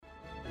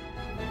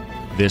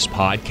This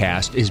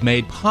podcast is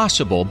made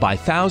possible by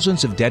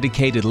thousands of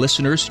dedicated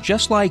listeners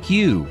just like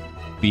you.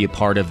 Be a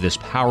part of this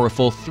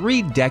powerful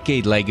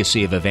 3-decade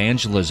legacy of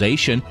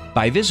evangelization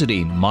by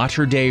visiting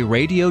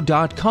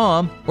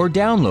materdeiradio.com or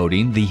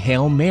downloading the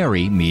Hail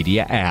Mary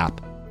Media app.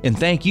 And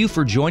thank you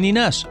for joining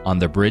us on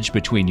the bridge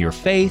between your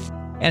faith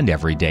and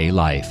everyday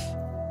life.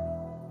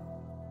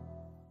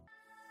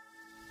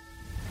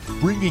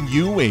 Bringing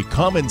you a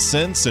common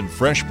sense and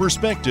fresh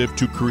perspective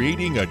to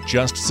creating a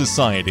just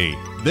society.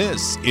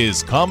 This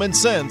is Common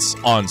Sense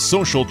on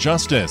Social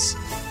Justice.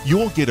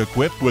 You'll get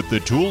equipped with the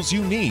tools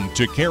you need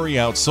to carry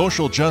out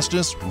social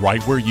justice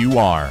right where you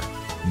are.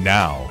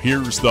 Now,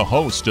 here's the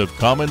host of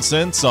Common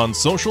Sense on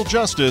Social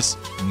Justice,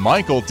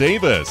 Michael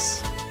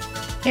Davis.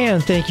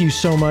 And thank you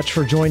so much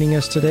for joining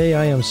us today.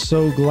 I am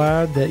so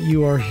glad that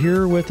you are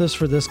here with us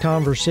for this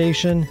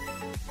conversation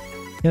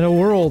in a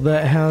world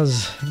that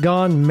has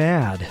gone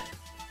mad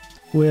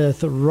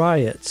with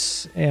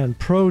riots and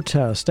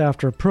protest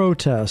after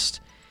protest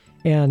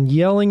and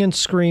yelling and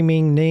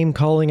screaming,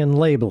 name-calling and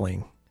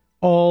labeling,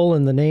 all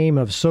in the name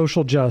of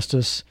social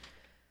justice.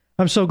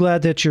 I'm so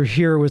glad that you're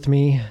here with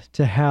me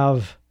to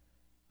have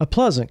a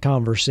pleasant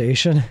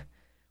conversation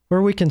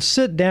where we can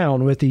sit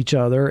down with each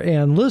other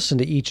and listen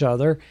to each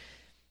other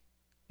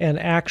and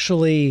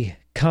actually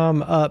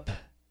come up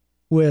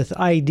with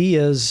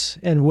ideas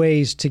and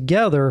ways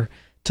together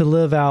to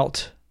live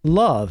out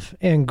love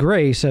and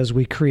grace as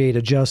we create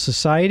a just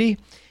society.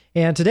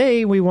 And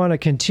today we want to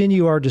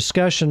continue our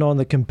discussion on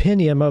the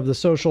compendium of the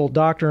social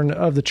doctrine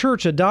of the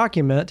church, a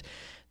document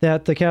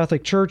that the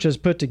Catholic Church has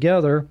put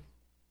together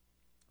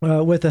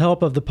with the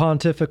help of the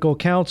Pontifical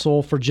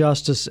Council for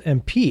Justice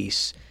and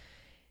Peace.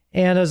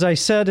 And as I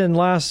said in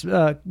last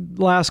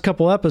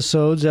couple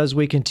episodes, as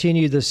we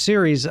continue this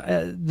series,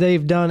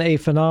 they've done a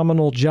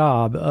phenomenal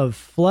job of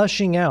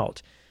fleshing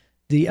out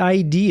the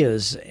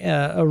ideas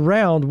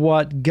around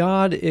what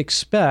God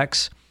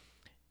expects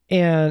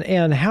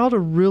and how to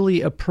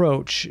really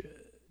approach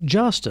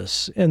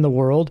justice in the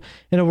world,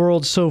 in a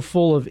world so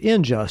full of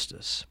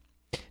injustice.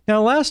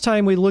 Now, last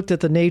time we looked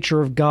at the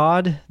nature of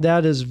God.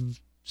 That is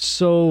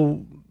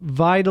so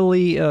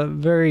vitally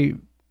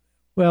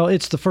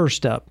it's the first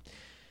step.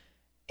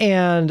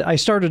 And I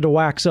started to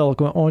wax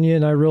eloquent on you,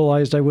 and I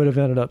realized I would have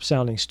ended up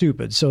sounding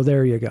stupid. So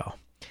there you go.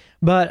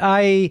 But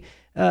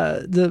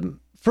the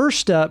first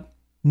step,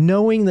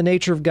 knowing the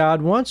nature of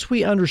God, once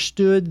we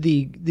understood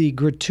the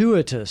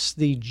gratuitous,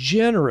 the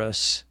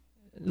generous,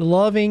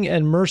 loving,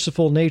 and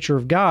merciful nature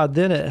of God,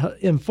 then it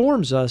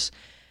informs us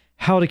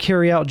how to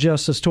carry out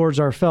justice towards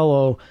our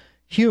fellow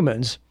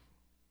humans.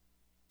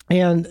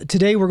 And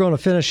today we're going to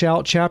finish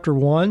out chapter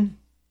 1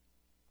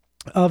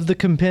 of the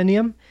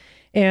compendium.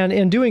 And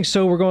in doing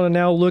so, we're going to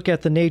now look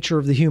at the nature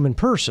of the human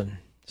person.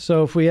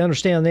 So if we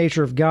understand the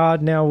nature of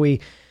God, now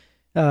we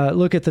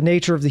look at the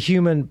nature of the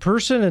human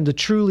person, and to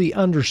truly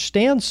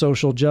understand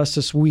social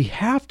justice, we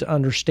have to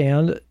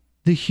understand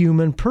the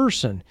human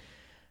person.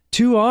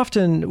 Too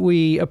often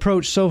we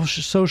approach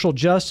social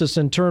justice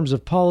in terms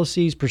of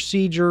policies,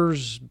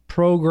 procedures,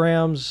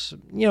 programs,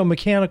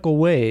 mechanical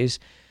ways,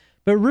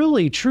 but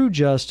really true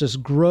justice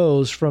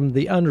grows from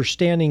the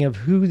understanding of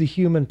who the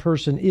human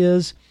person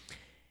is,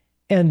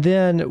 and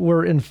then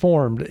we're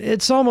informed.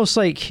 It's almost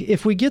like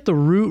if we get the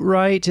root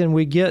right and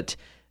we get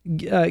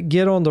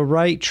on the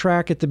right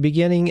track at the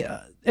beginning,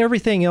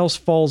 everything else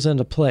falls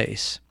into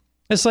place.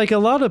 It's like a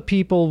lot of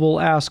people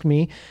will ask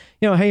me,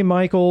 hey,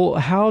 Michael,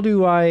 what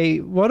do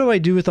I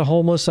do with the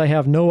homeless? I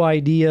have no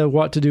idea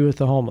what to do with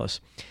the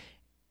homeless.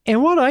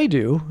 And what I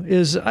do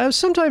is I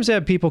sometimes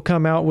have people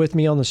come out with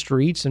me on the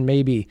streets and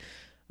maybe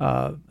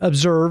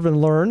observe and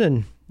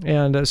learn.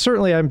 And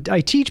certainly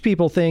I teach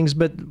people things,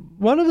 but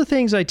one of the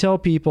things I tell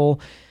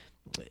people,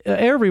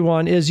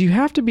 everyone, is you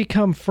have to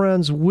become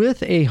friends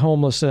with a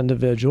homeless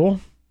individual.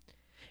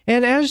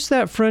 And as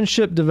that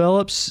friendship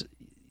develops,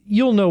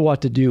 you'll know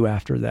what to do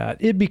after that.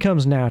 It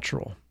becomes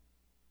natural.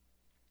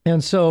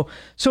 And so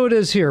it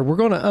is here. We're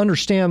going to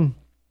understand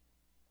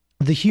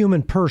the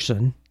human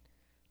person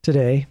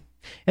today.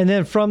 And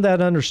then from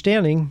that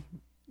understanding,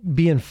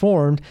 be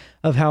informed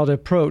of how to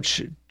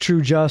approach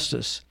true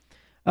justice.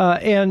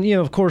 And,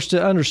 of course,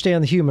 to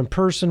understand the human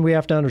person, we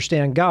have to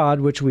understand God,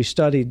 which we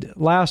studied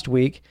last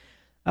week.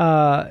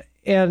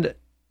 And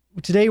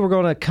today we're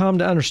going to come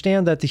to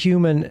understand that the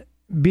human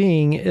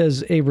being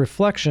is a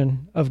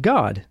reflection of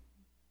God.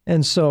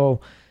 And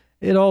so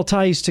it all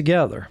ties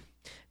together.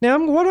 Now,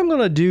 what I'm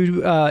going to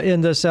do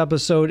in this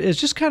episode is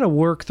just kind of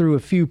work through a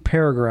few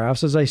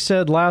paragraphs. As I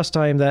said last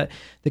time, that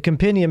the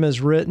compendium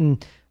is written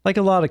like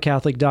a lot of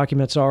Catholic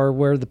documents are,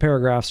 where the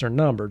paragraphs are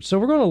numbered. So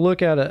we're going to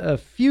look at a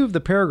few of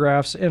the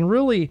paragraphs and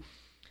really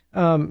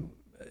come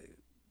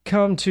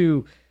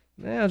to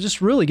just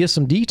really get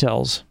some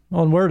details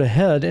on where to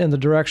head in the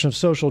direction of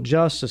social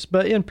justice.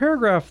 But in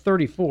paragraph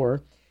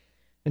 34,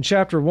 in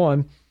chapter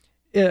 1,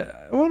 I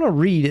want to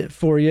read it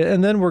for you,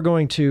 and then we're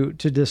going to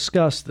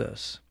discuss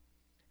this.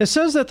 It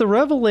says that the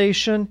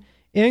revelation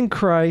in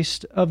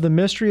Christ of the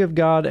mystery of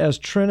God as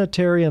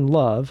Trinitarian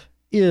love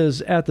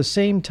is at the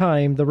same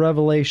time the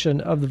revelation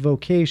of the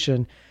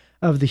vocation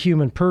of the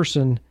human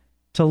person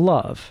to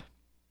love.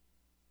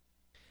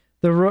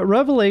 The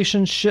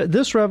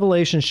this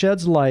revelation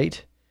sheds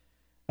light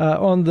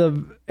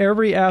on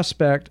every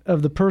aspect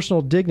of the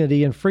personal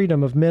dignity and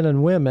freedom of men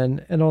and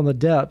women, and on the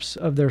depths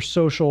of their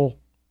social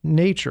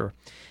nature.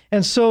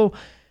 And so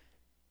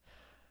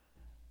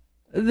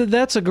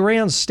that's a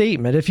grand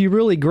statement. If you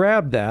really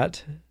grab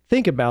that,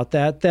 think about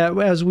that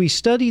as we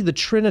study the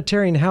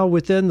Trinitarian, how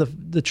within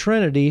the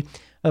Trinity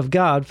of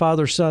God,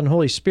 Father, Son,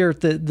 Holy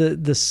Spirit,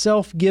 the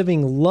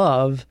self-giving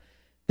love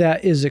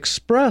that is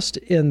expressed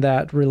in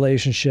that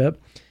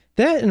relationship,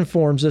 that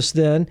informs us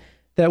then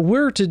that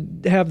we're to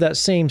have that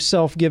same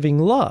self-giving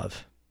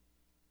love.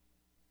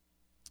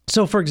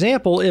 So, for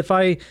example, if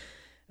I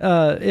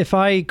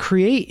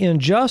create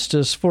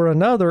injustice for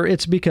another,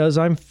 it's because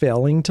I'm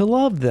failing to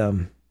love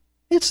them.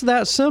 It's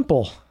that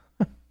simple.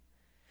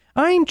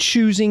 I'm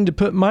choosing to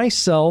put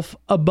myself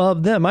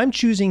above them. I'm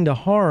choosing to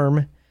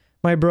harm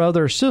my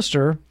brother or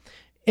sister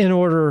in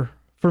order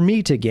for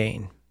me to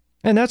gain.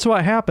 And that's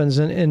what happens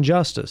in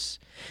injustice,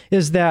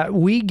 is that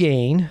we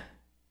gain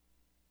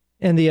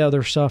and the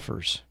other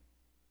suffers.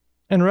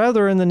 And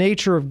rather, in the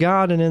nature of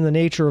God and in the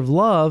nature of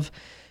love,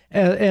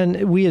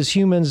 and we as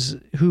humans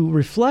who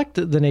reflect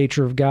the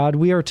nature of God,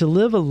 we are to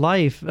live a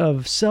life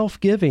of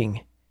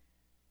self-giving,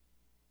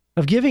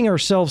 of giving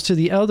ourselves to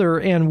the other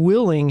and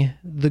willing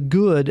the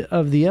good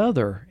of the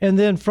other. And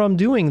then from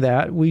doing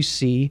that, we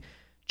see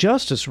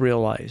justice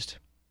realized.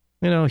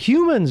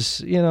 Humans,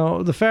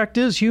 the fact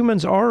is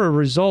humans are a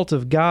result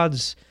of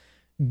God's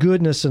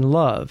goodness and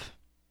love.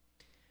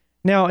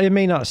 Now, it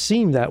may not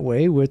seem that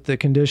way with the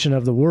condition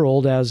of the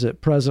world as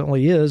it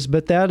presently is,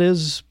 but that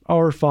is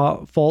our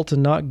fault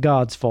and not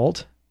God's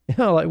fault.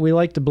 We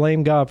like to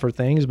blame God for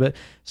things, but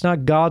it's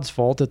not God's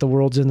fault that the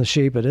world's in the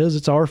shape it is.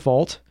 It's our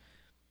fault.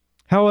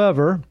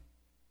 However,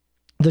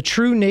 the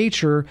true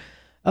nature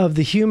of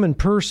the human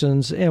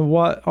persons and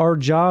what our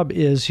job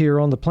is here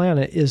on the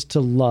planet is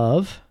to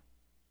love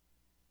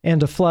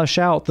and to flesh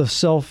out the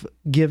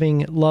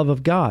self-giving love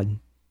of God.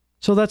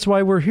 So that's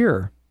why we're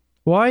here.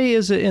 Why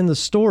is it in the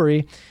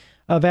story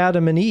of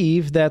Adam and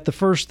Eve that the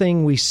first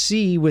thing we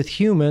see with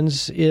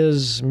humans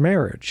is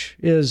marriage,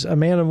 is a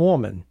man and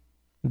woman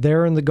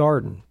there in the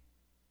garden?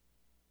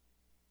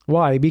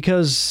 Why?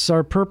 Because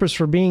our purpose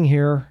for being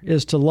here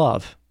is to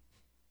love.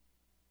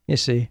 You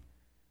see.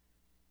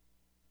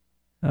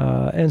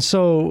 And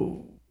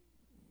so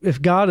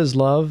if God is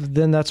love,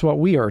 then that's what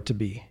we are to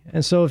be.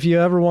 And so if you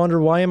ever wonder,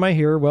 why am I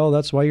here? Well,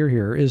 that's why you're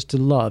here, is to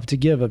love, to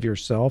give of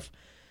yourself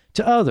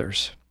to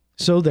others.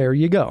 So there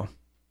you go.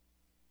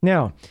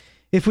 Now,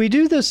 if we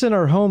do this in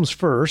our homes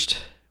first,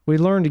 we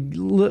learn to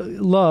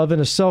love in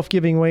a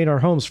self-giving way in our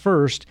homes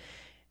first,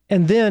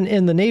 and then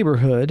in the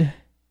neighborhood,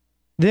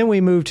 then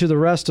we move to the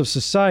rest of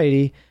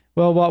society.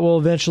 Well, what will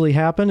eventually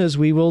happen is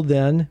we will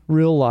then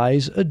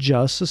realize a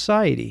just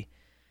society,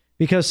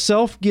 because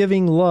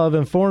self-giving love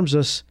informs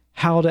us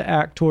how to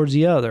act towards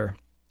the other.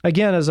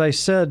 Again, as I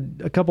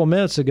said a couple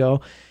minutes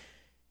ago,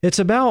 it's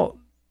about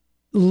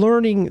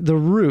learning the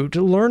root,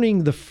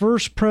 learning the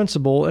first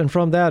principle, and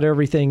from that,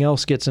 everything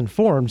else gets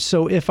informed.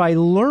 So if I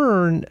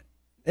learn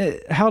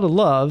how to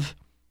love,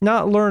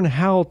 not learn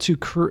how to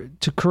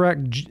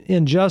correct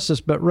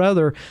injustice, but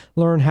rather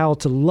learn how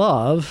to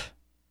love,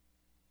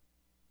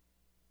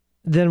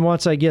 then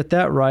once I get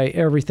that right,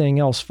 everything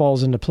else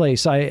falls into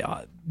place.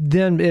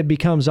 Then it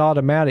becomes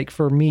automatic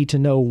for me to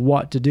know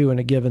what to do in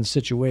a given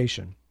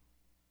situation.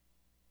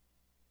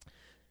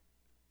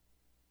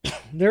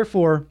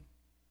 Therefore,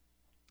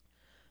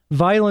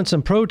 violence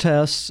and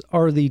protests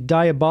are the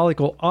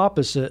diabolical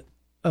opposite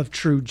of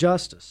true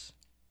justice.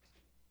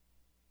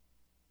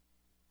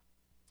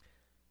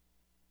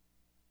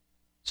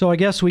 So I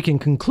guess we can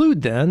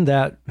conclude then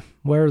that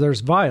where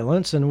there's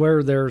violence and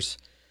where there's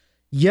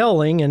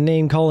yelling and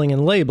name-calling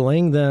and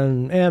labeling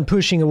and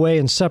pushing away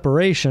and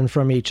separation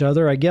from each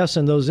other, I guess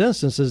in those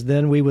instances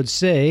then we would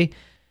say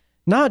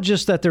not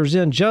just that there's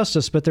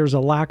injustice, but there's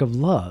a lack of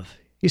love.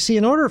 You see,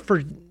 in order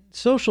for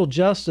social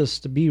justice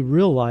to be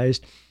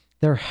realized,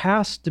 there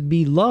has to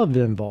be love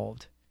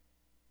involved.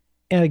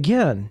 And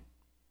again,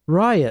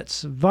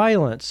 riots,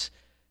 violence,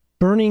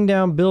 burning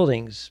down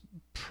buildings,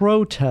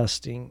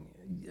 protesting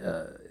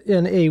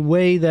in a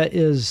way that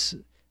is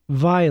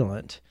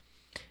violent,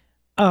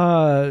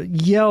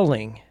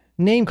 yelling,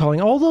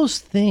 name-calling, all those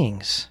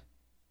things,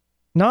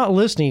 not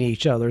listening to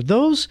each other,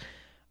 those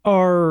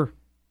are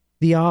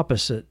the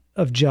opposite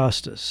of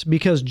justice,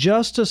 because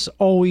justice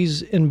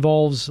always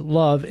involves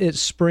love. It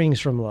springs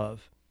from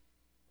love.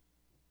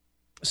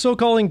 So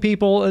calling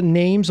people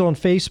names on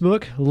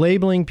Facebook,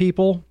 labeling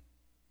people,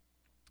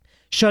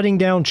 shutting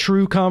down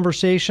true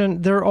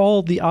conversation, they're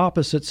all the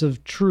opposites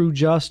of true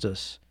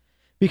justice,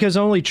 because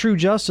only true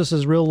justice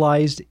is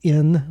realized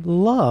in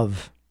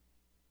love.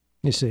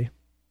 You see.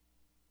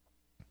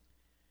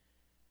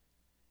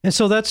 And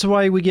so that's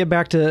why we get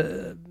back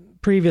to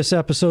previous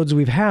episodes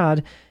we've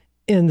had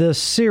in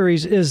this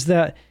series, is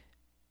that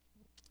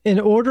in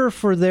order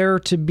for there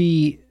to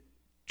be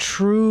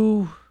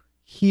true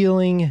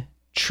healing,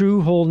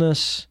 true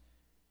wholeness,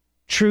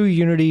 true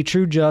unity,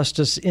 true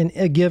justice in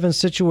a given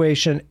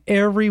situation,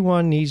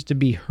 everyone needs to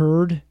be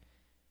heard.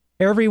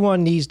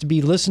 Everyone needs to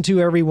be listened to.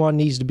 Everyone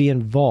needs to be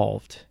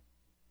involved.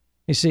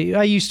 You see,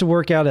 I used to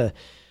work out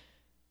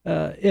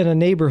in a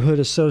neighborhood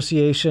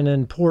association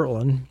in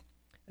Portland,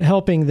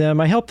 helping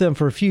them. I helped them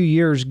for a few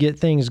years get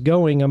things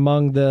going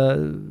among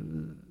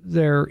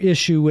their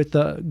issue with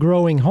the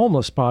growing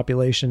homeless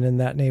population in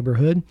that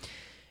neighborhood.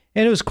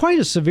 And it was quite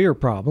a severe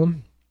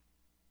problem.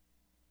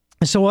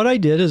 So what I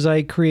did is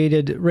I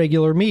created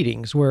regular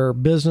meetings where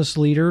business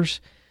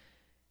leaders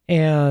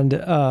and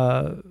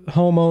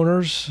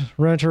homeowners,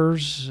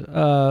 renters,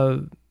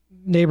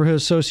 neighborhood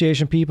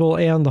association people,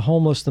 and the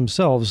homeless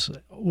themselves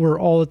were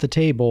all at the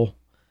table,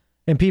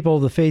 and people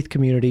of the faith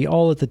community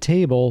all at the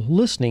table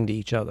listening to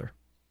each other.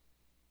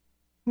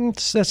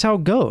 That's how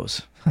it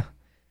goes.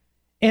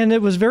 And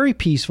it was very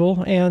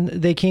peaceful, and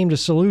they came to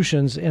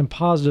solutions, and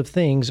positive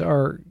things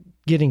are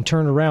getting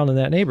turned around in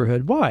that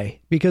neighborhood. Why?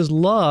 Because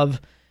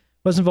love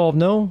was involved.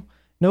 No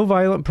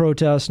violent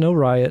protests, no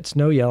riots,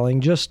 no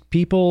yelling, just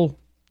people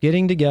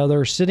getting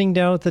together, sitting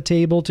down at the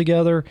table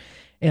together,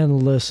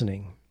 and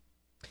listening.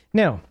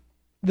 Now,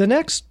 the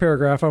next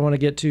paragraph I want to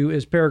get to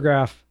is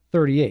paragraph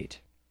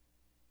 38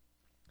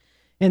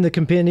 in the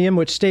compendium,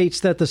 which states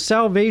that the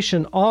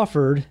salvation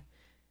offered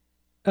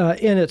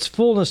in its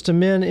fullness to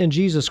men in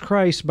Jesus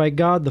Christ by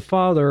God the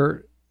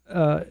Father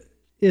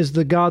is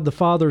the God the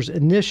Father's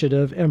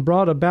initiative and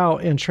brought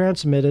about and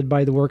transmitted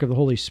by the work of the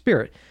Holy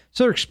Spirit.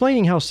 So they're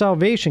explaining how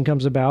salvation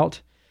comes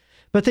about,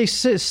 but they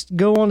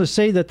go on to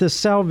say that this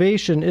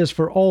salvation is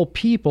for all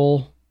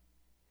people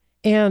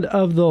and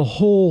of the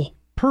whole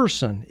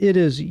person. It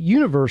is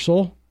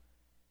universal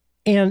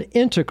and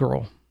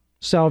integral.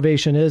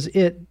 Salvation is.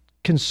 It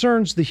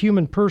concerns the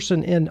human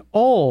person in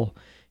all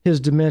his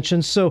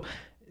dimensions. So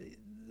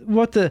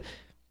what the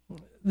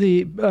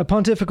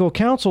Pontifical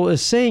Council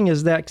is saying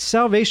is that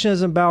salvation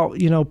isn't about,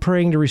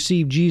 praying to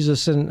receive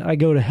Jesus and I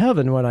go to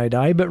heaven when I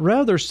die, but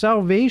rather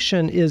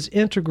salvation is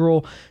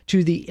integral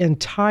to the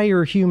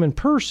entire human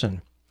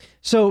person.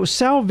 So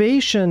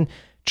salvation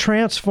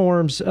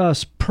transforms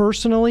us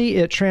personally,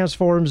 it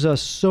transforms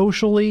us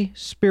socially,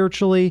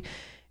 spiritually,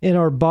 in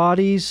our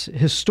bodies,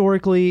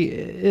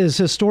 is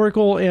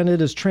historical, and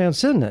it is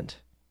transcendent.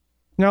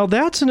 Now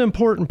that's an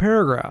important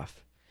paragraph.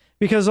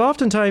 Because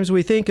oftentimes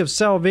we think of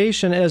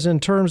salvation as in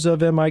terms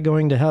of, am I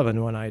going to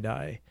heaven when I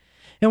die?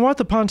 And what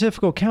the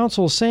Pontifical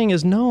Council is saying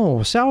is,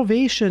 no,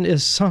 salvation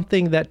is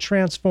something that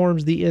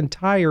transforms the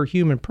entire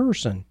human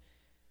person.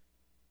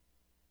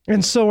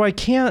 And so I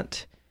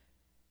can't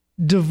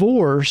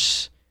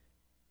divorce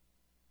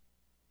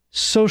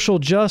social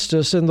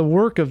justice and the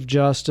work of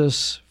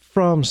justice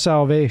from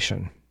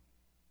salvation.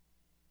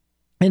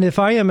 And if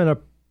I am in a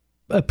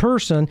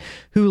person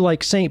who,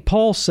 like St.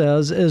 Paul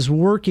says, is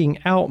working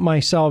out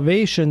my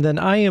salvation, then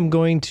I am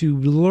going to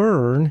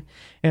learn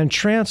and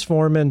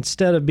transform.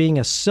 Instead of being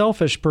a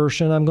selfish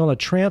person, I'm going to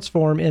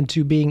transform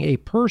into being a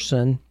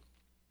person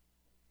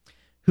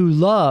who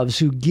loves,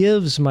 who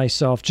gives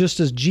myself, just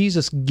as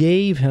Jesus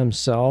gave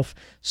himself.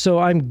 So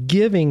I'm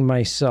giving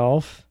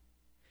myself,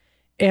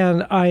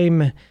 and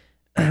I'm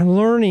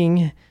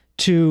learning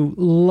to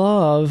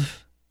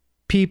love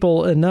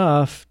people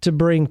enough to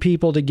bring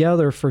people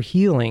together for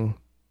healing.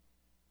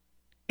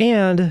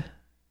 And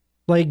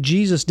like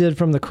Jesus did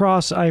from the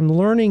cross, I'm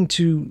learning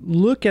to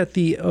look at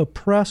the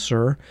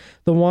oppressor,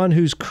 the one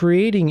who's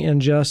creating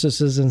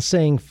injustices, and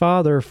saying,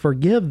 Father,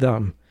 forgive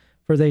them,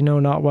 for they know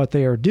not what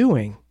they are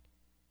doing.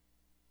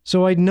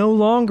 So I no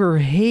longer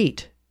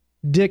hate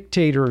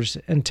dictators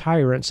and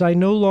tyrants. I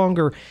no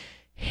longer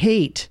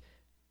hate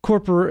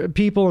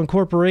people and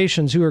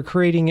corporations who are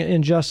creating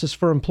injustice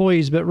for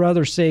employees, but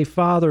rather say,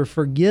 Father,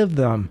 forgive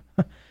them,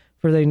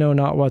 for they know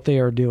not what they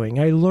are doing.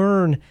 I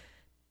learn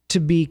to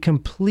be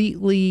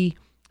completely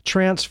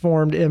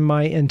transformed in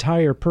my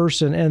entire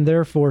person and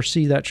therefore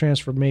see that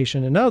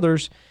transformation in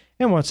others.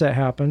 And once that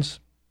happens,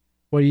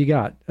 what do you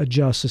got? A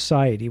just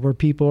society where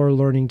people are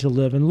learning to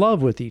live in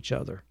love with each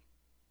other.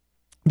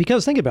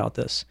 Because think about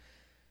this.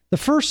 The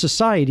first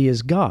society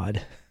is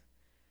God.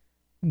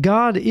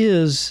 God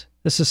is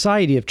a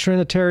society of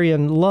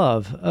Trinitarian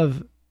love,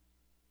 of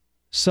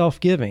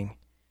self-giving.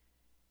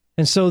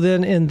 And so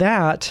then in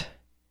that,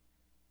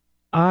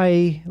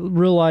 I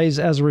realize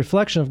as a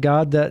reflection of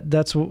God that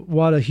that's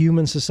what a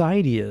human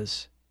society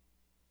is.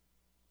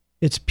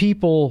 It's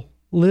people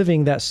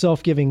living that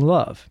self-giving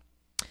love.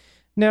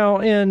 Now,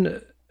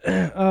 in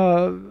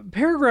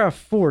paragraph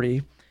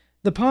 40,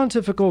 the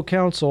Pontifical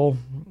Council,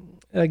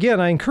 again,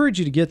 I encourage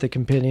you to get the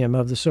compendium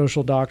of the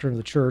social doctrine of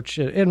the church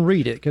and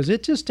read it, because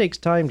it just takes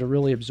time to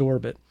really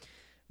absorb it.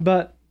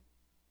 But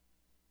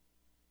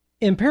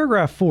in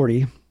paragraph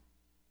 40,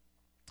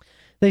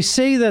 they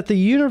say that the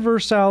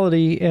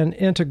universality and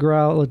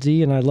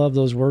integrality, and I love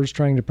those words,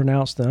 trying to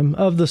pronounce them,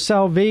 of the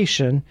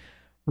salvation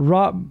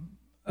brought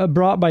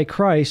by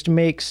Christ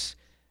makes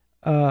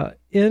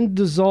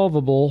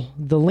indissoluble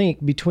the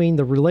link between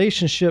the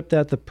relationship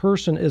that the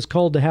person is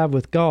called to have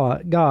with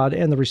God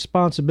and the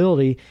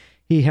responsibility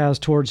he has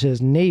towards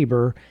his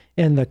neighbor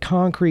in the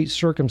concrete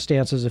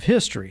circumstances of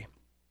history.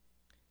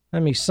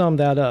 Let me sum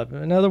that up.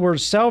 In other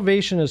words,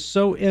 salvation is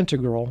so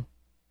integral,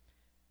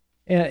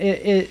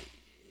 and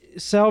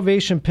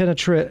salvation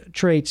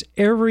penetrates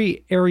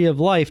every area of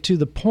life to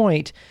the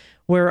point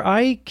where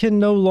I can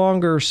no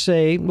longer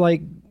say,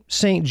 like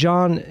St.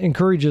 John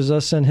encourages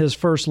us in his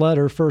first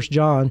letter, 1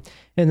 John,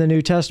 in the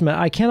New Testament,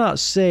 I cannot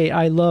say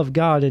I love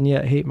God and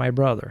yet hate my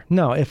brother.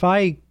 No, if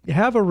I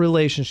have a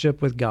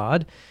relationship with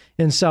God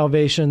in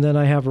salvation, then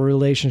I have a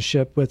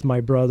relationship with my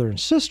brother and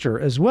sister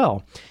as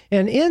well.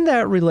 And in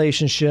that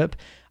relationship,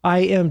 I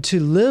am to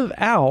live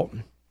out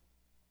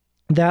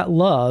that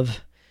love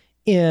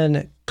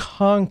in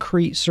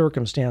concrete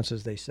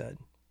circumstances, they said.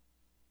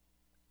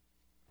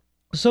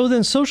 So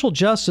then social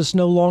justice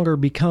no longer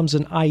becomes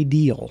an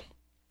ideal.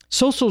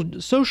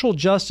 Social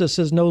justice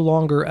is no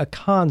longer a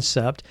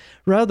concept.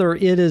 Rather,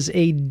 it is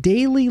a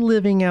daily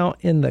living out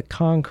in the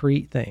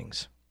concrete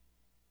things.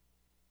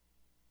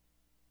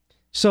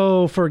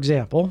 So, for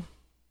example,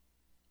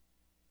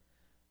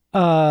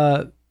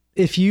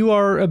 if you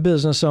are a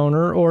business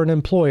owner or an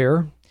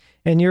employer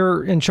and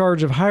you're in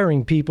charge of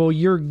hiring people,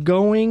 you're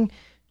going,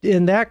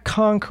 in that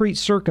concrete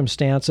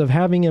circumstance of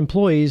having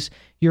employees,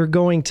 you're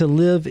going to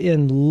live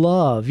in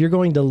love. You're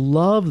going to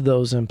love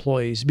those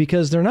employees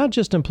because they're not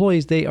just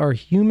employees, they are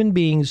human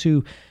beings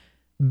who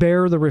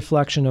bear the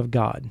reflection of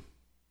God.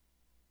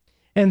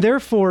 And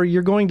therefore,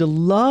 you're going to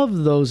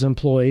love those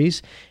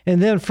employees. And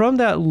then from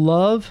that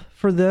love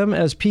for them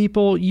as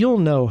people, you'll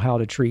know how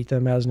to treat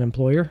them as an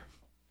employer.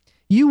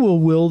 You will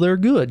will their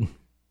good.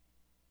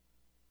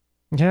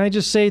 Can I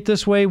just say it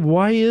this way?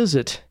 Why is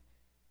it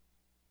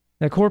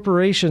that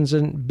corporations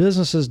and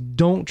businesses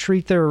don't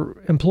treat their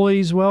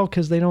employees well?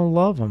 Because they don't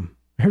love them.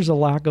 There's a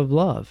lack of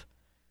love.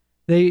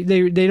 They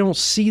don't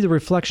see the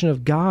reflection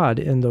of God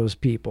in those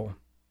people.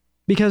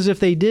 Because if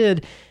they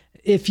did,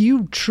 if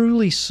you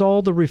truly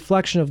saw the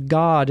reflection of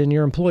God in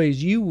your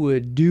employees, you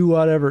would do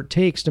whatever it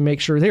takes to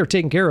make sure they are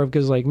taken care of.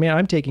 Because like, man,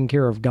 I'm taking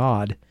care of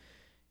God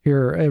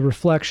here, a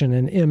reflection,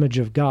 an image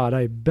of God.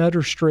 I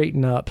better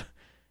straighten up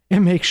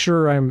and make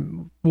sure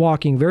I'm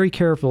walking very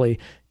carefully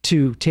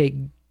to take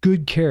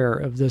good care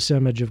of this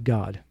image of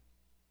God,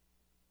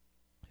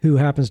 who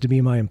happens to be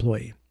my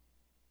employee.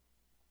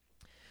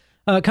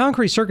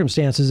 Concrete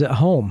circumstances at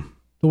home,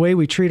 the way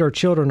we treat our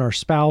children, our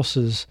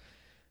spouses,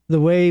 the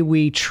way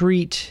we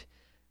treat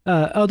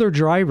other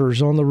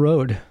drivers on the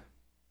road,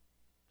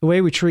 the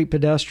way we treat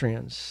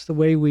pedestrians, the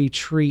way we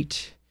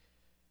treat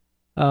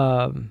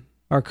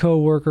our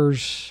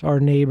coworkers,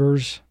 our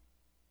neighbors.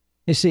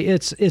 You see,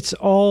 it's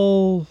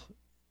all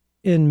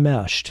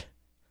enmeshed.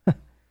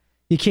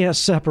 You can't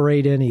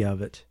separate any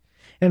of it.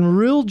 And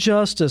real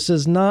justice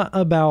is not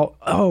about,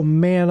 oh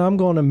man, I'm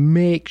going to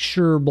make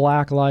sure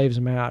Black Lives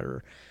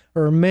Matter.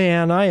 Or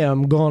man, I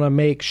am going to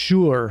make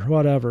sure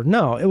whatever.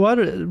 No,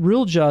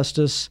 real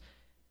justice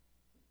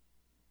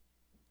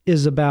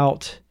is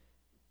about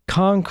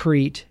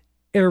concrete,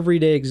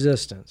 everyday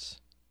existence.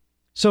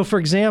 So for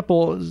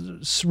example,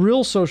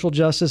 real social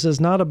justice is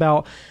not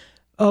about,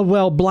 oh,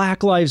 well,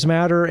 Black Lives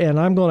Matter, and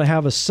I'm going to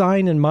have a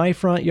sign in my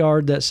front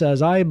yard that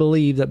says, I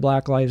believe that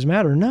Black Lives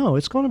Matter. No,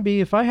 it's going to be,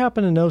 if I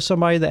happen to know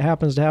somebody that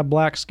happens to have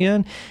black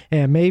skin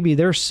and maybe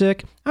they're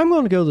sick, I'm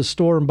going to go to the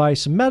store and buy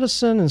some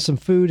medicine and some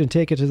food and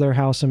take it to their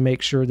house and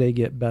make sure they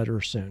get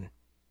better soon.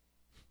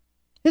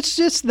 It's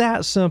just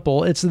that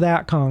simple. It's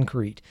that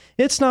concrete.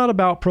 It's not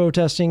about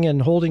protesting and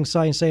holding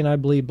signs saying, I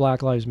believe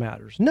Black Lives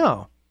Matters.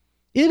 No,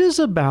 it is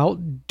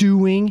about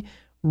doing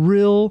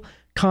real,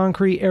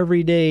 concrete,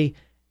 everyday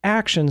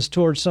actions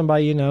towards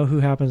somebody you know who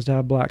happens to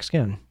have black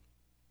skin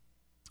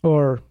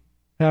or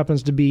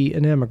happens to be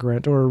an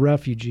immigrant or a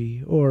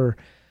refugee or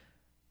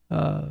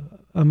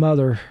a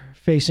mother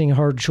facing a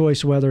hard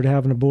choice whether to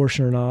have an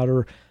abortion or not,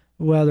 or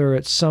whether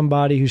it's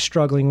somebody who's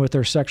struggling with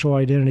their sexual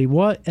identity,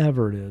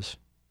 whatever it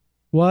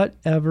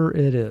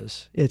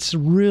is. It's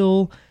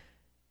real,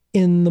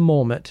 in the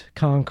moment,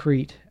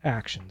 concrete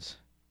actions.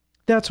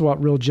 That's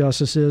what real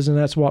justice is, and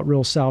that's what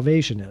real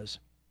salvation is.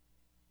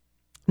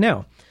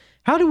 Now,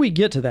 how do we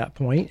get to that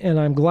point? And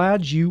I'm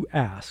glad you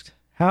asked.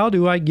 How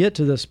do I get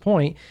to this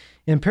point?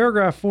 In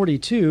paragraph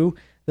 42,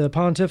 the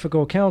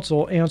Pontifical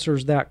Council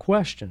answers that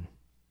question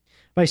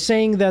by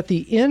saying that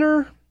the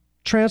inner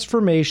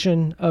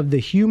transformation of the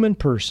human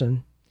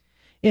person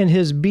in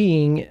his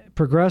being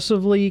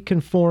progressively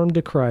conformed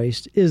to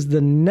Christ is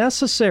the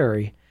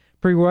necessary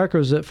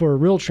prerequisite for a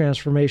real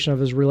transformation of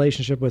his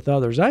relationship with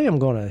others. I am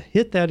going to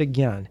hit that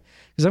again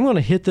because I'm going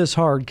to hit this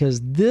hard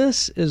because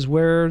this is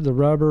where the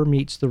rubber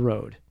meets the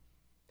road.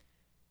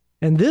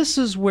 And this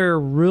is where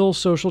real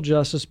social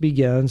justice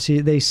begins.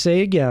 They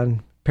say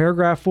again,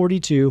 paragraph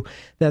 42,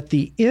 that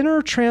the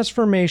inner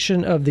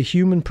transformation of the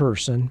human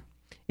person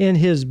in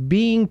his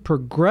being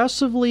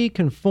progressively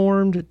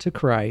conformed to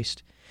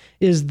Christ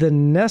is the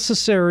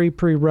necessary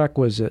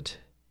prerequisite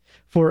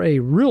for a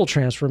real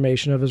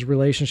transformation of his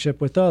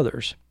relationship with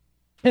others.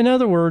 In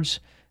other words,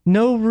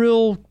 no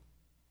real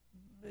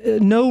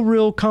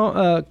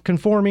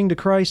conforming to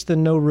Christ,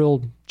 then no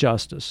real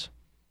justice.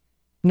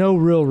 no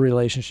real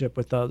relationship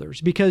with others,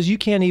 because you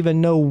can't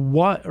even know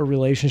what a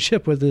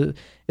relationship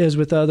is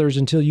with others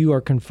until you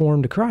are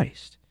conformed to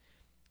Christ.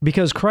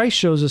 Because Christ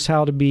shows us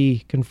how to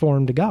be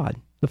conformed to God,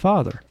 the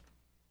Father.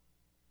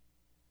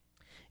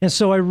 And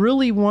so I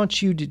really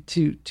want you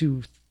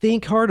to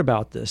think hard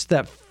about this,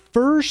 that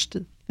first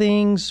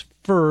things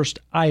first,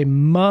 I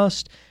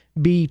must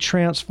be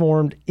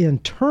transformed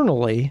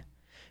internally,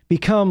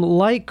 become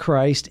like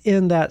Christ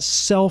in that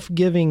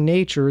self-giving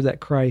nature that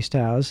Christ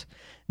has.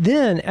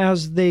 Then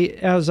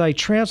as I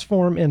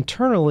transform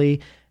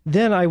internally,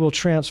 then I will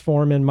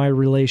transform in my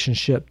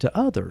relationship to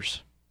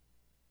others.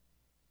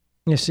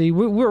 You see,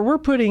 we're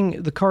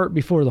putting the cart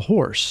before the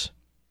horse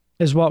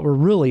is what we're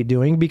really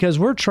doing, because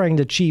we're trying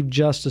to achieve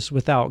justice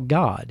without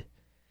God.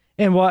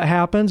 And what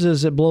happens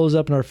is it blows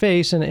up in our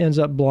face and it ends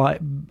up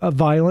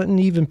violent, and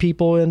even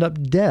people end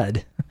up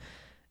dead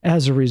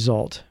as a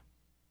result.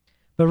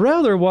 But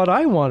rather, what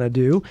I want to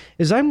do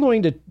is I'm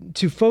going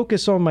to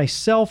focus on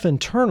myself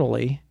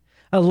internally,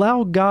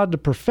 allow God to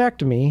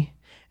perfect me,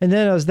 and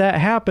then as that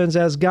happens,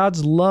 as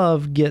God's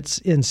love gets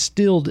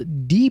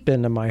instilled deep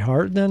into my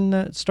heart, then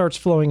it starts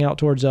flowing out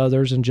towards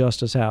others and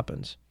justice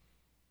happens.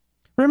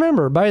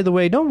 Remember, by the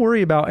way, don't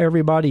worry about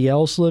everybody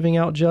else living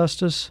out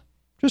justice.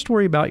 Just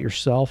worry about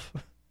yourself.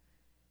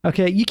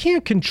 Okay, you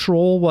can't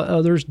control what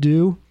others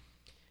do.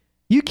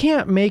 You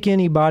can't make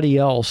anybody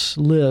else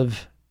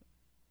live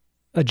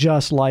a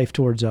just life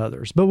towards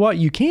others. But what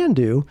you can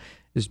do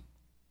is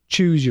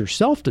choose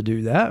yourself to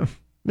do that.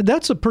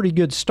 That's a pretty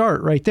good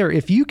start right there.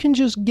 If you can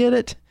just get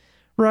it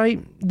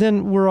right,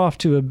 then we're off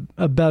to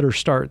a better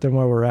start than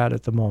where we're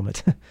at the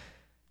moment.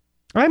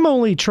 I'm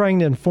only trying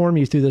to inform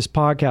you through this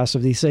podcast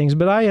of these things,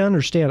 but I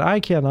understand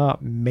I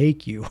cannot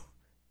make you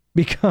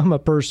become a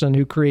person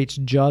who creates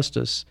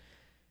justice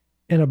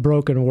in a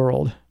broken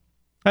world.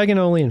 I can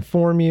only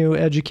inform you,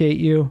 educate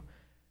you,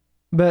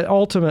 but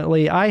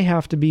ultimately I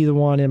have to be the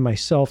one in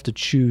myself to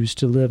choose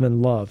to live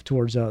in love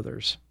towards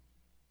others.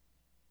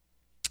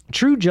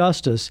 True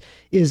justice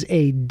is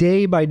a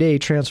day-by-day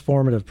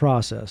transformative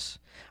process.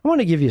 I want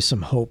to give you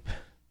some hope.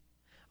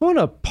 I want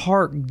to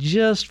park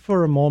just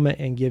for a moment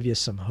and give you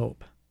some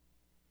hope.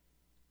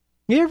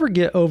 You ever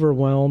get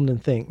overwhelmed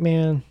and think,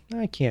 man,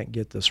 I can't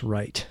get this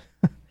right.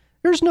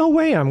 There's no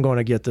way I'm going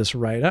to get this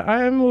right.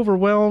 I'm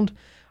overwhelmed.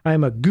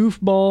 I'm a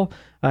goofball.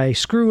 I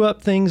screw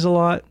up things a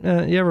lot.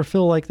 You ever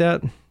feel like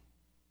that?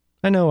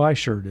 I know I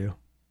sure do.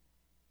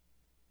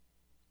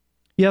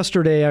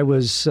 Yesterday I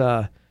was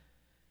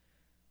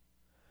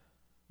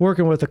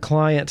working with a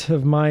client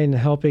of mine,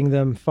 helping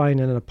them find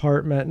an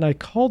apartment, and I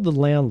called the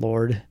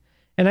landlord,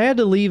 and I had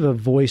to leave a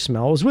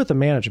voicemail. It was with a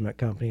management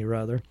company,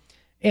 rather.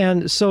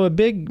 And so a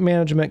big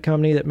management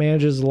company that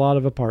manages a lot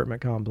of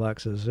apartment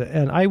complexes.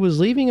 And I was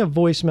leaving a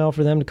voicemail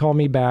for them to call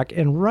me back.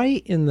 And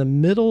right in the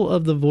middle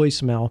of the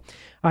voicemail,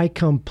 I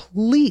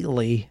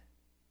completely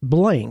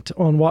blanked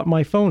on what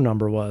my phone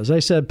number was. I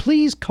said,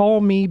 please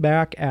call me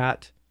back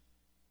at,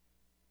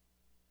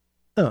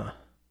 And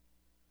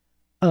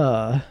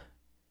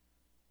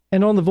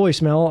on the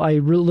voicemail, I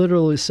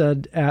literally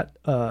said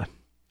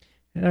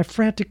and I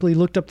frantically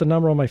looked up the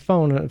number on my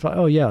phone and I thought,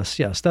 oh, yes,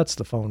 that's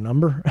the phone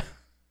number.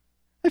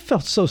 I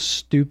felt so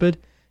stupid.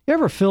 You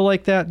ever feel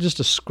like that, just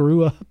a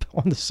screw up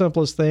on the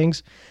simplest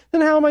things? Then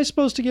how am I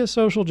supposed to get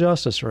social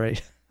justice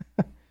right?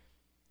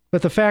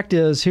 But the fact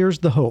is, here's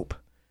the hope.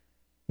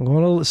 I'm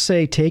going to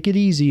say, take it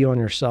easy on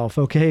yourself,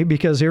 okay?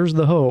 Because here's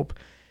the hope.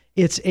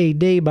 It's a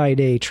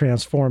day-by-day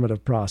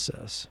transformative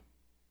process.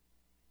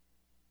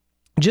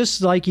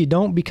 Just like you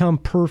don't become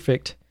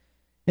perfect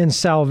in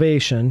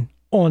salvation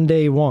on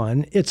day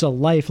one, it's a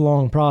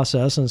lifelong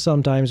process, and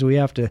sometimes we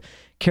have to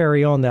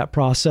carry on that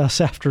process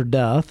after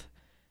death.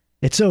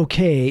 It's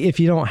okay if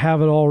you don't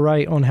have it all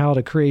right on how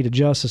to create a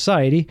just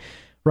society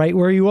right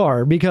where you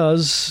are,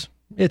 because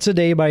it's a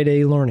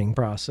day-by-day learning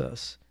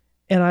process.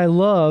 And I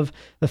love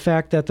the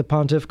fact that the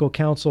Pontifical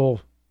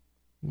Council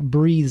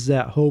breathes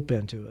that hope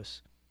into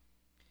us.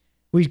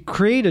 We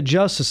create a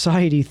just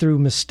society through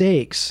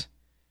mistakes,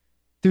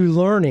 through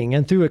learning,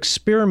 and through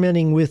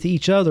experimenting with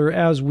each other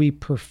as we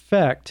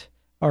perfect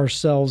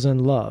ourselves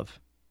in love.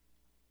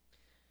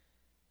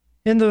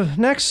 In the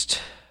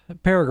next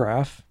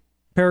paragraph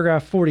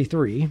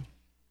 43,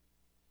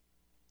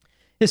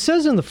 it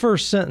says in the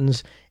first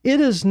sentence,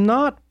 it is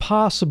not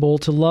possible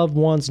to love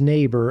one's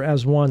neighbor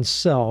as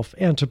oneself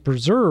and to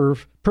persevere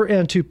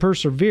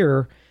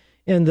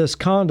in this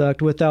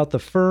conduct without the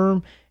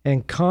firm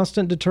and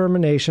constant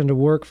determination to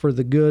work for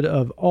the good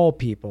of all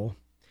people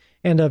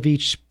and of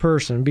each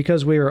person,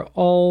 because we are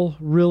all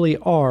really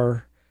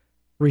are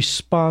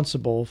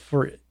responsible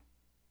for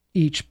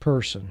each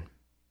person.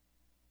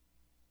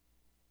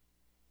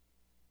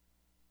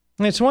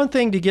 It's one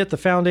thing to get the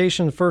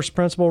foundation, the first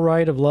principle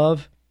right of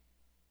love,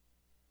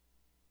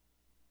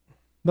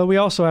 but we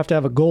also have to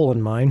have a goal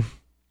in mind.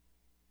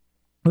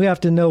 We have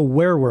to know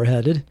where we're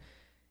headed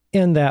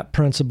in that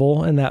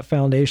principle, in that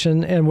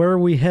foundation, and where are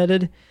we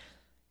headed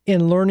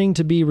in learning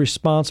to be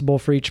responsible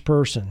for each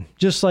person.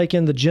 Just like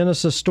in the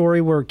Genesis story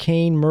where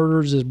Cain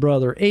murders his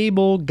brother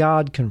Abel,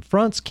 God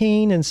confronts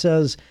Cain and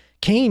says,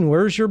 Cain,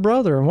 where's your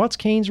brother? And what's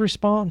Cain's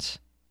response?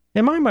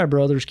 Am I my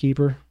brother's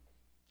keeper?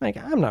 Like,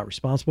 I'm not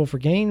responsible for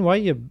Cain.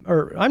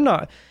 I'm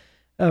not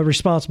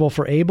responsible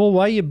for Abel.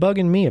 Why are you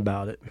bugging me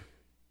about it?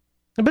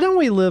 But don't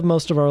we live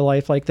most of our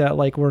life like that,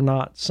 like we're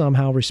not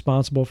somehow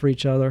responsible for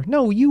each other?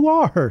 No, you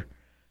are.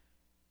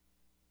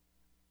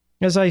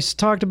 As I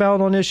talked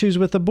about on issues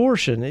with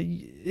abortion,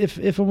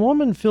 if a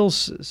woman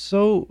feels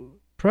so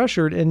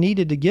pressured and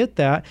needed to get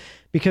that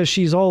because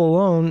she's all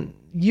alone,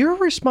 you're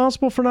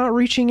responsible for not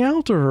reaching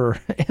out to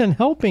her and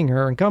helping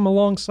her and come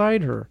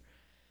alongside her.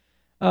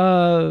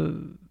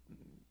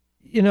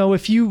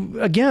 If you,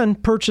 again,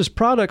 purchase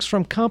products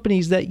from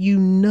companies that you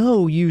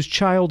know use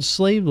child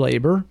slave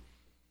labor,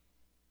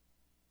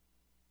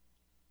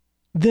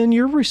 then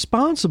you're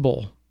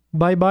responsible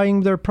by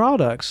buying their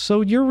products.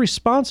 So you're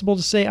responsible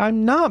to say,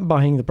 I'm not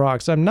buying the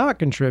products. I'm not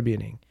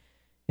contributing,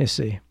 you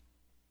see.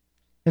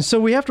 And so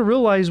we have to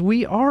realize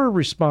we are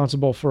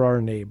responsible for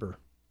our neighbor.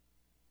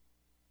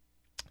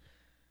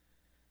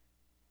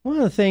 One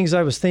of the things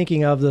I was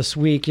thinking of this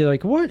week,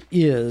 what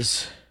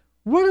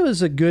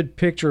is a good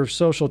picture of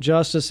social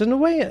justice? And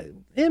the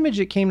image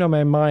that came to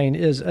my mind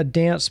is a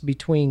dance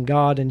between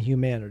God and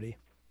humanity.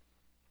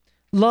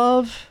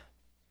 Love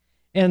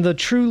and the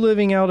true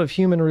living out of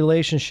human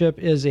relationship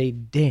is a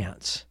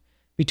dance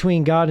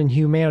between God and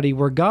humanity,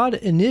 where God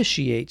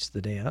initiates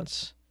the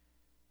dance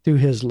through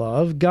his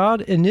love.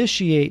 God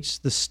initiates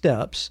the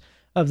steps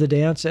of the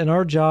dance, and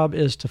our job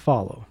is to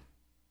follow.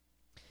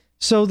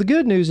 So the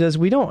good news is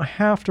we don't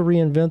have to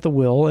reinvent the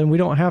wheel, and we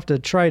don't have to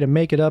try to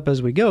make it up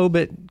as we go,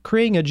 but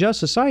creating a just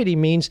society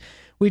means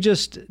we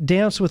just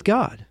dance with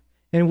God,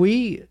 and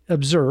we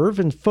observe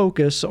and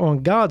focus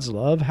on God's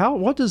love.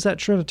 What does that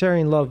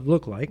Trinitarian love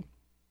look like?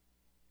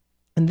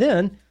 And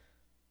then,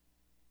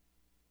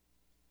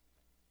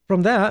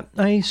 from that,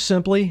 I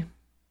simply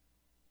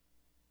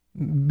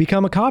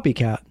become a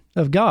copycat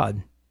of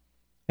God.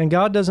 And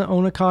God doesn't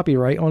own a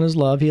copyright on his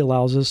love. He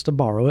allows us to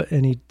borrow it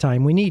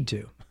anytime we need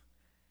to.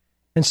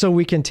 And so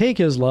we can take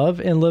his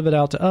love and live it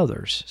out to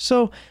others.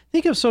 So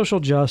think of social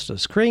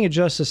justice. Creating a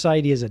just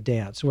society is a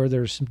dance where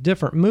there's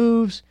different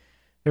moves,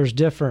 there's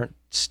different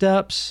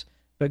steps,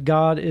 but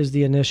God is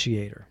the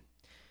initiator.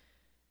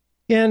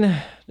 In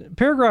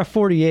paragraph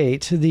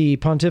 48, the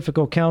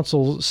Pontifical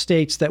Council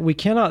states that we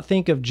cannot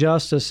think of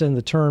justice in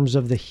the terms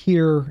of the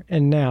here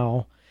and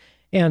now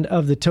and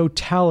of the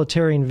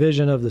totalitarian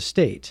vision of the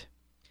state,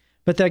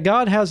 but that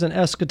God has an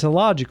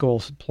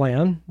eschatological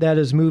plan that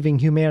is moving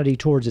humanity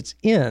towards its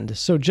end.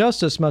 So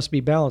justice must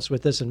be balanced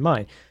with this in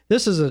mind.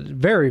 This is a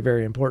very,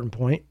 very important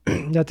point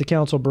that the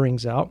Council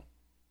brings out.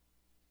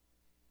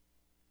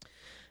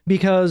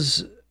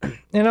 Because,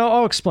 and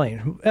I'll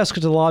explain,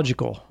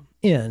 eschatological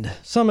end.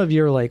 Some of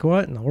you are like,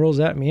 what in the world does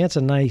that mean? It's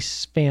a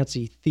nice,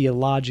 fancy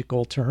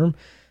theological term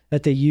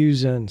that they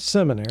use in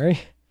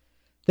seminary.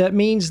 That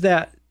means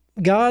that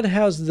God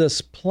has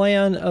this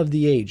plan of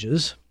the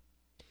ages,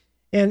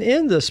 and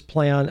in this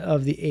plan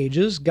of the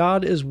ages,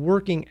 God is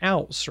working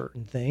out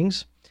certain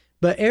things,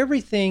 but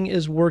everything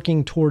is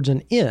working towards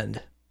an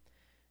end.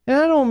 And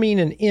I don't mean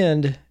an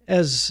end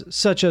as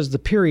such as the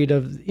period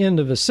of the end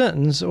of a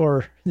sentence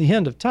or the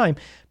end of time,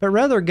 but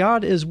rather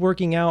God is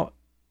working out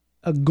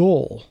a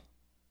goal,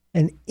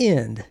 an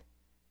end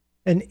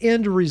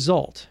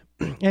result.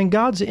 And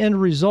God's end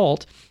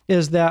result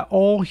is that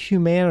all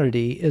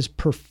humanity is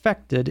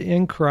perfected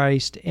in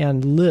Christ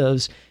and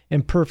lives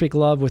in perfect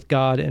love with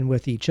God and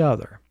with each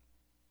other.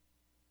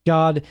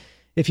 God,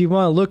 if you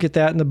want to look at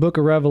that in the book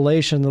of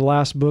Revelation, the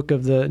last book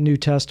of the New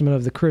Testament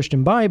of the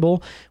Christian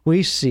Bible,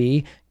 we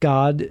see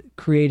God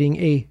creating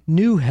a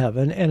new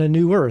heaven and a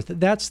new earth.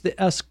 That's the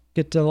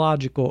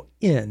eschatological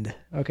end,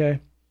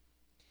 okay?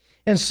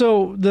 And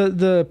so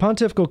the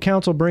Pontifical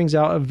Council brings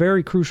out a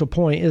very crucial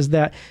point, is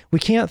that we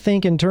can't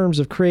think in terms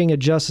of creating a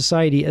just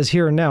society as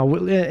here and now.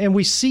 And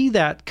we see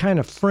that kind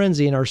of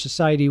frenzy in our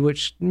society,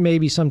 which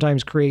maybe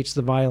sometimes creates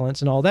the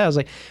violence and all that. It's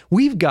like,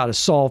 we've got to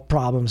solve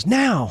problems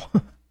now.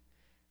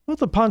 What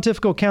the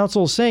Pontifical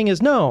Council is saying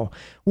is, no,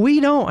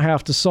 we don't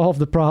have to solve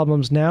the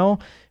problems now,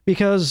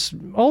 because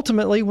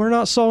ultimately we're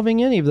not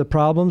solving any of the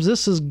problems.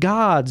 This is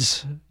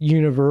God's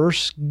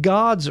universe,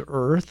 God's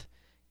earth.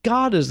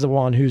 God is the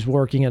one who's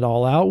working it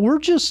all out. We're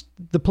just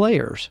the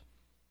players.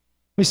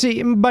 You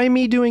see, by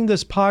me doing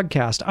this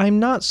podcast, I'm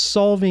not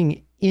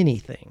solving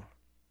anything.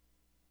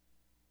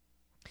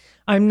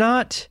 I'm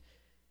not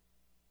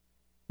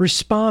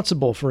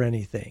responsible for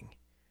anything.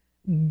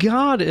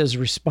 God is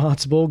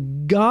responsible.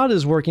 God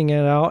is working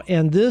it out,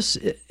 and this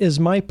is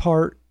my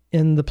part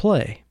in the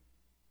play,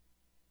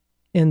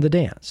 in the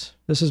dance.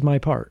 This is my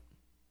part.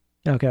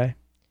 Okay?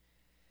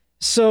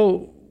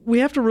 So we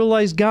have to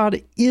realize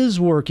God is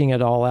working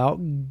it all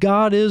out.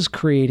 God is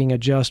creating a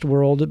just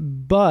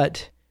world,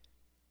 but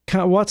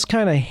what's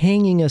kind of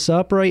hanging us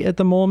up right at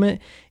the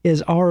moment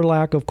is our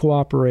lack of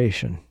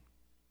cooperation.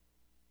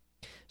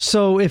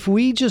 So if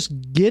we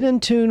just get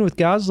in tune with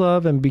God's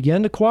love and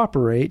begin to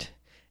cooperate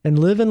and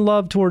live in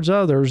love towards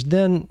others,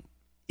 then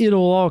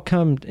it'll all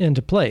come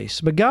into place.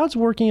 But God's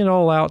working it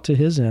all out to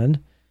his end.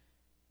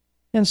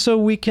 And so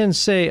we can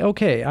say,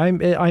 okay,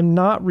 I'm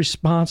not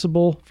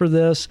responsible for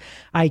this.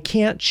 I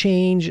can't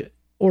change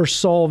or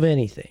solve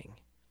anything.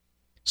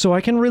 So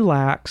I can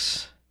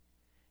relax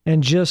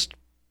and just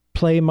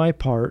play my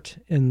part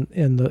in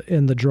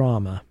the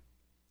drama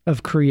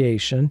of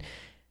creation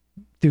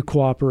through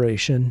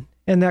cooperation.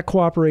 And that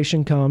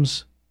cooperation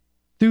comes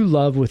through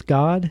love with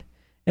God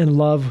and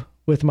love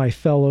with my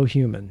fellow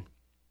human.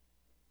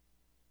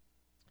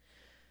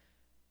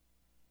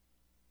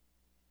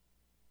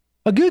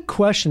 A good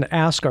question to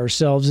ask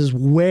ourselves is,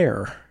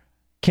 where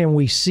can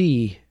we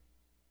see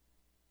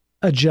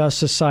a just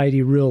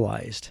society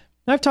realized?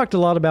 I've talked a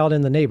lot about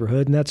in the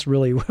neighborhood, and that's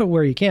really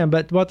where you can.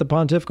 But what the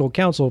Pontifical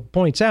Council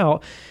points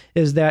out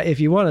is that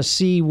if you want to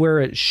see where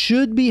it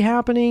should be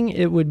happening,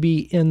 it would be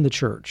in the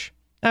church.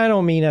 I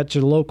don't mean at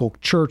your local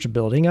church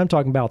building. I'm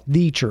talking about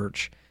the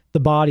church,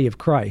 the body of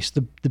Christ,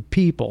 the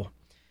people.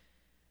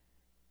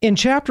 In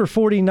chapter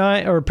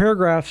 49, or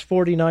paragraphs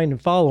 49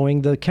 and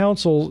following, the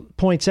council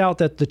points out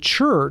that the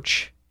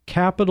church,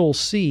 capital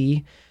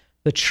C,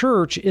 the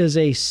church is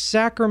a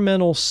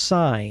sacramental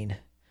sign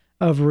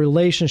of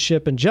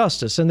relationship and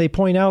justice. And they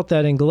point out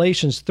that in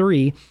Galatians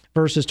 3,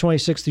 verses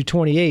 26 through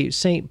 28,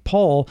 St.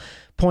 Paul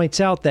points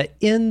out that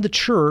in the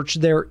church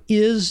there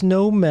is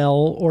no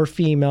male or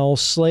female,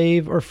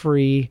 slave or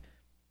free,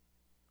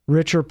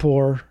 rich or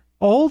poor.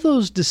 All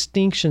those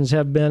distinctions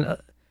have been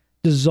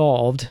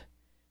dissolved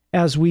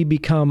as we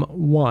become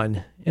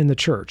one in the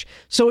church.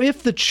 So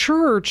if the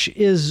church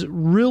is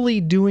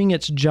really doing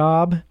its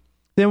job,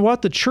 then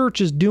what the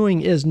church is doing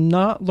is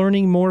not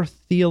learning more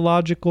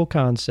theological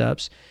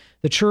concepts.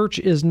 The church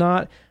is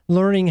not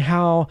learning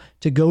how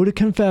to go to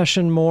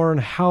confession more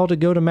and how to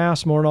go to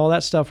Mass more and all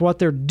that stuff. What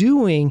they're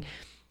doing,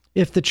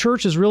 if the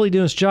church is really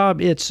doing its job,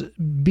 it's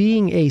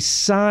being a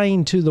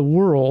sign to the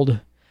world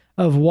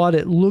of what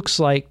it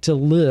looks like to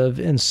live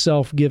in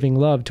self-giving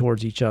love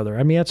towards each other.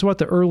 I mean, that's what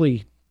the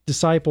early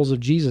disciples of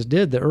Jesus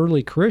did, the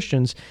early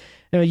Christians.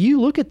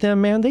 You look at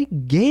them, man, they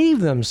gave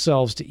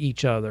themselves to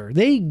each other.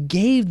 They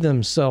gave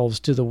themselves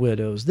to the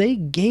widows. They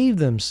gave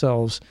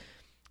themselves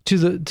to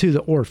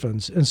the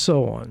orphans and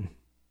so on.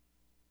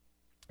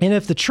 And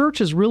if the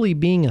church is really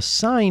being a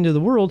sign to the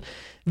world,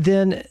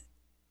 then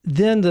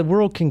the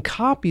world can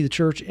copy the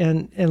church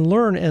and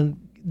learn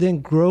and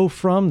then grow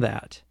from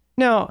that.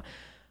 Now,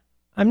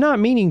 I'm not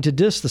meaning to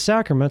diss the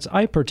sacraments.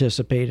 I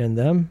participate in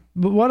them.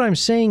 But what I'm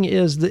saying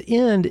is the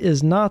end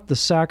is not the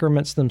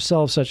sacraments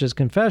themselves, such as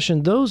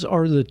confession. Those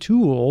are the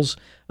tools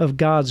of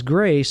God's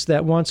grace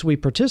that once we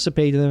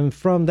participate in them,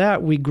 from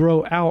that we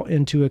grow out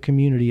into a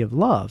community of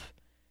love.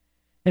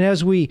 And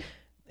as we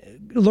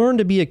learn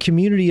to be a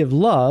community of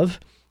love,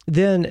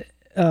 then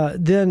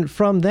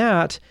from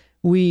that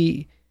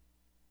it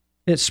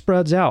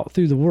spreads out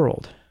through the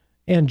world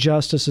and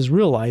justice is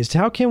realized.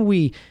 How can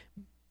we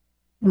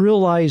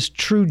realize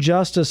true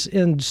justice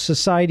in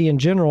society in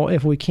general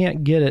if we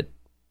can't get it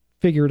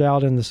figured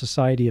out in the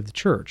society of the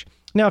church?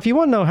 Now, if you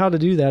want to know how to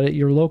do that at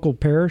your local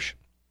parish,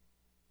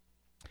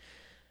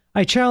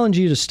 I challenge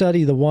you to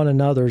study the one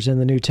another's in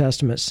the New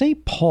Testament.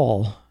 St.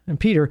 Paul and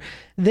Peter,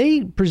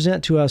 they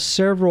present to us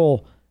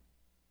several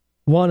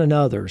one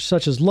another's,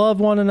 such as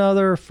love one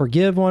another,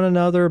 forgive one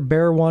another,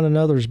 bear one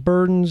another's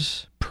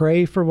burdens,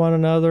 pray for one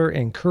another,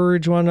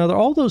 encourage one another,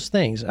 all those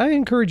things. I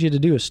encourage you to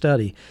do a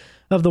study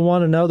of the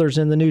one another's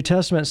in the New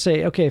Testament.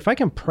 Say, okay, if I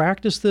can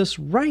practice this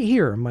right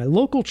here in my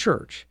local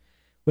church,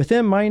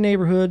 within my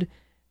neighborhood,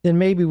 then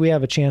maybe we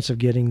have a chance of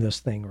getting this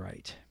thing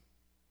right.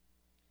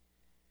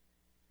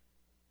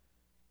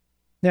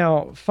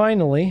 Now,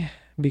 finally,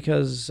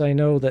 because I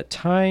know that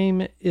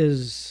time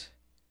is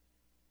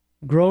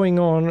growing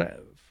on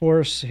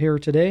for us here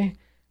today,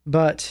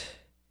 but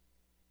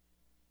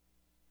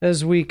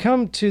as we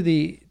come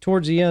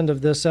towards the end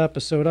of this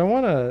episode, I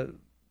want to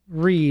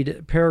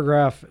read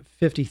paragraph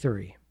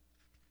 53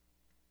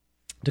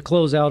 to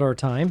close out our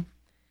time.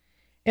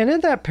 And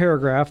in that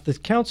paragraph, the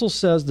council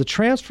says the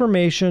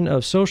transformation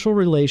of social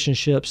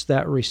relationships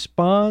that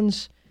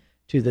responds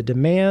to the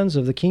demands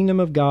of the kingdom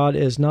of God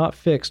is not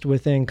fixed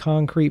within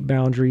concrete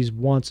boundaries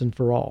once and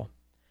for all.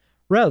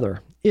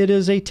 Rather, it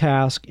is a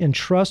task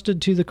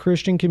entrusted to the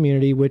Christian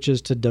community, which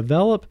is to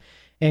develop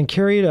and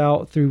carry it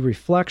out through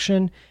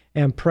reflection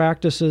and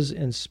practices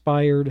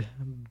inspired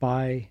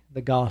by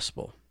the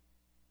gospel.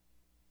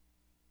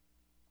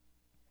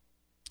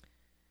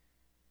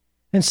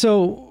 And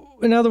so,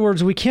 in other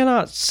words, we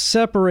cannot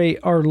separate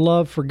our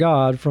love for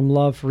God from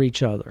love for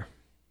each other.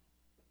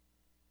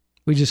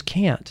 We just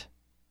can't.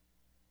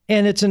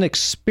 And it's an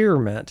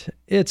experiment.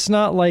 It's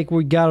not like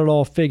we got it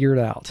all figured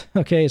out.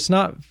 Okay, it's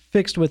not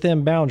fixed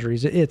within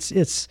boundaries.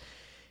 It's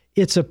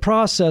a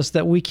process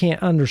that we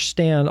can't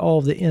understand all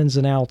the ins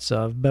and outs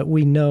of, but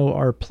we know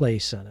our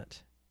place in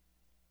it.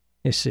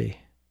 You see.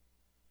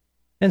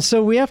 And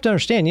so we have to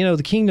understand,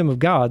 the kingdom of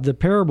God, the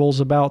parables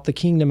about the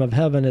kingdom of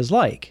heaven is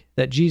like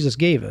that Jesus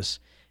gave us.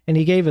 And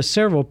he gave us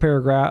several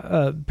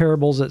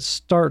parables that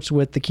starts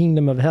with the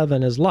kingdom of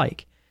heaven is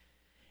like.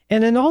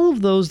 And in all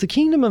of those, the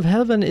kingdom of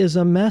heaven is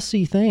a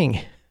messy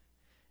thing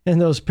in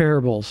those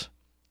parables.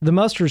 The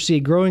mustard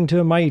seed growing to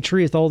a mighty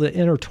tree with all the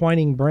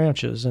intertwining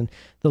branches, and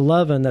the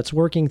leaven that's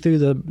working through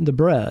the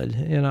bread,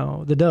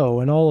 the dough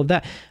and all of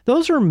that.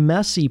 Those are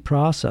messy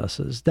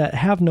processes that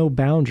have no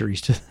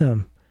boundaries to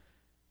them.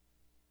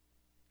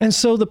 And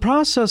so the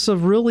process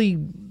of really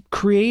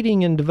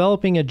creating and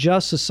developing a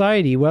just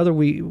society, whether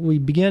we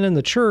begin in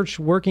the church,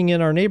 working in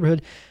our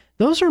neighborhood,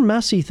 those are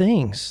messy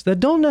things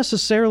that don't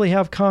necessarily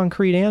have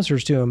concrete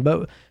answers to them,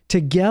 but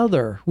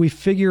together we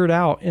figure it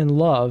out in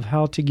love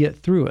how to get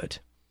through it.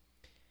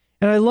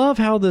 And I love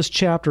how this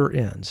chapter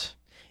ends.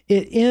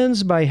 It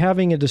ends by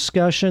having a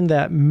discussion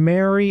that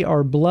Mary,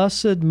 our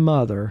Blessed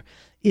Mother,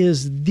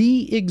 is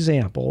the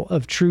example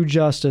of true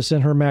justice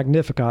in her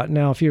Magnificat.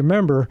 Now, if you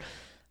remember,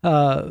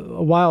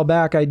 a while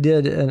back I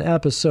did an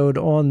episode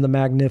on the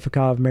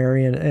Magnificat of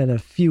Mary and a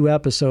few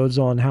episodes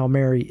on how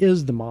Mary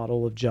is the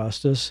model of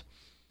justice.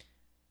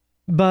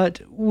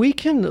 But we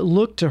can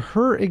look to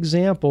her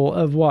example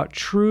of what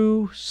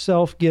true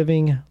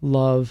self-giving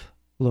love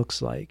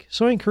looks like.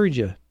 So I encourage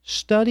you,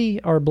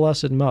 study our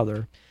Blessed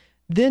Mother.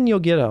 Then you'll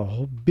get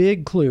a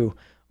big clue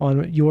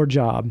on your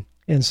job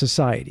in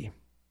society.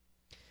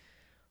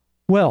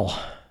 Well,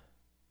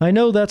 I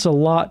know that's a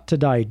lot to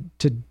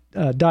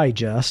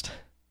digest.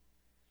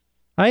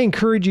 I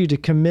encourage you to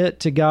commit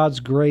to God's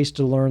grace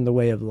to learn the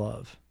way of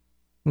love.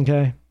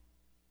 Okay?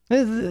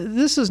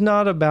 This is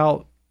not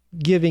about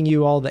giving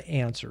you all the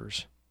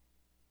answers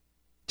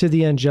to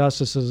the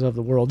injustices of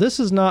the world. This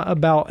is not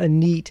about a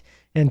neat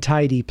and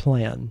tidy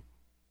plan.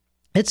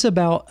 It's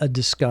about a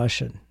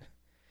discussion.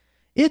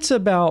 It's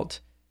about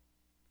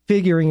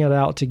figuring it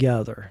out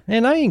together.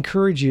 And I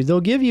encourage you,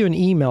 they'll give you an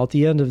email at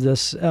the end of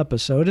this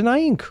episode, and I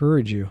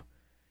encourage you,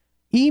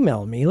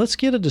 email me. Let's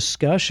get a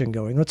discussion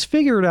going. Let's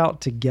figure it out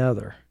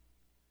together.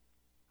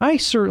 I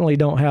certainly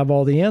don't have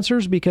all the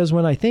answers because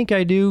when I think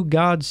I do,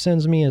 God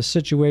sends me a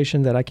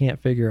situation that I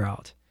can't figure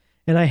out.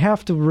 And I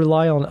have to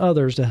rely on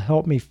others to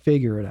help me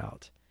figure it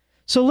out.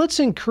 So let's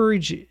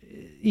encourage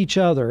each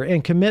other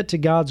and commit to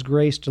God's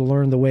grace to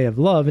learn the way of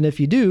love. And if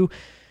you do,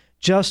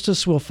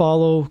 justice will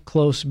follow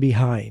close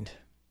behind.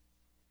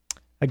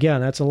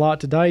 Again, that's a lot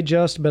to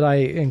digest, but I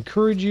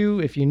encourage you,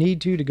 if you need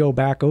to go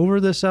back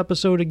over this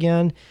episode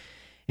again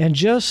and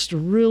just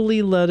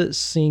really let it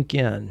sink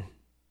in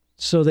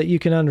so that you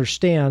can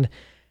understand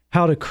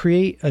how to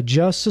create a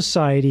just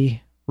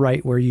society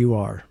right where you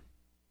are.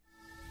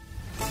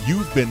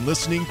 You've been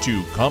listening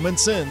to Common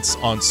Sense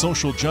on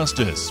Social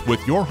Justice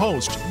with your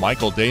host,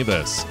 Michael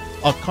Davis.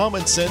 A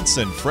common sense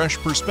and fresh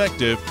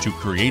perspective to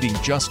creating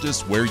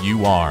justice where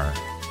you are.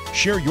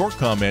 Share your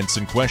comments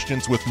and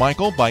questions with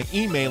Michael by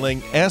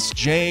emailing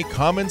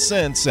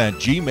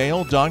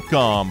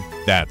sjcommonsense@gmail.com.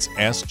 That's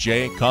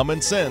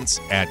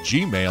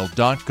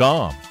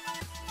sjcommonsense@gmail.com.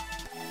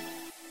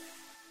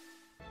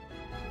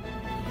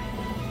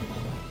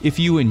 If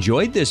you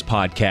enjoyed this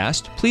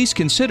podcast, please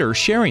consider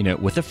sharing it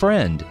with a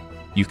friend.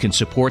 You can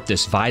support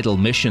this vital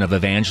mission of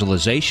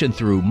evangelization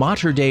through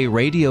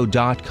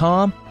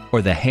materdeiradio.com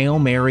or the Hail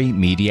Mary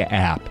Media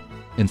app.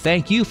 And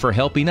thank you for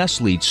helping us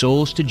lead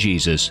souls to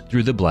Jesus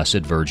through the Blessed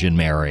Virgin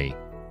Mary.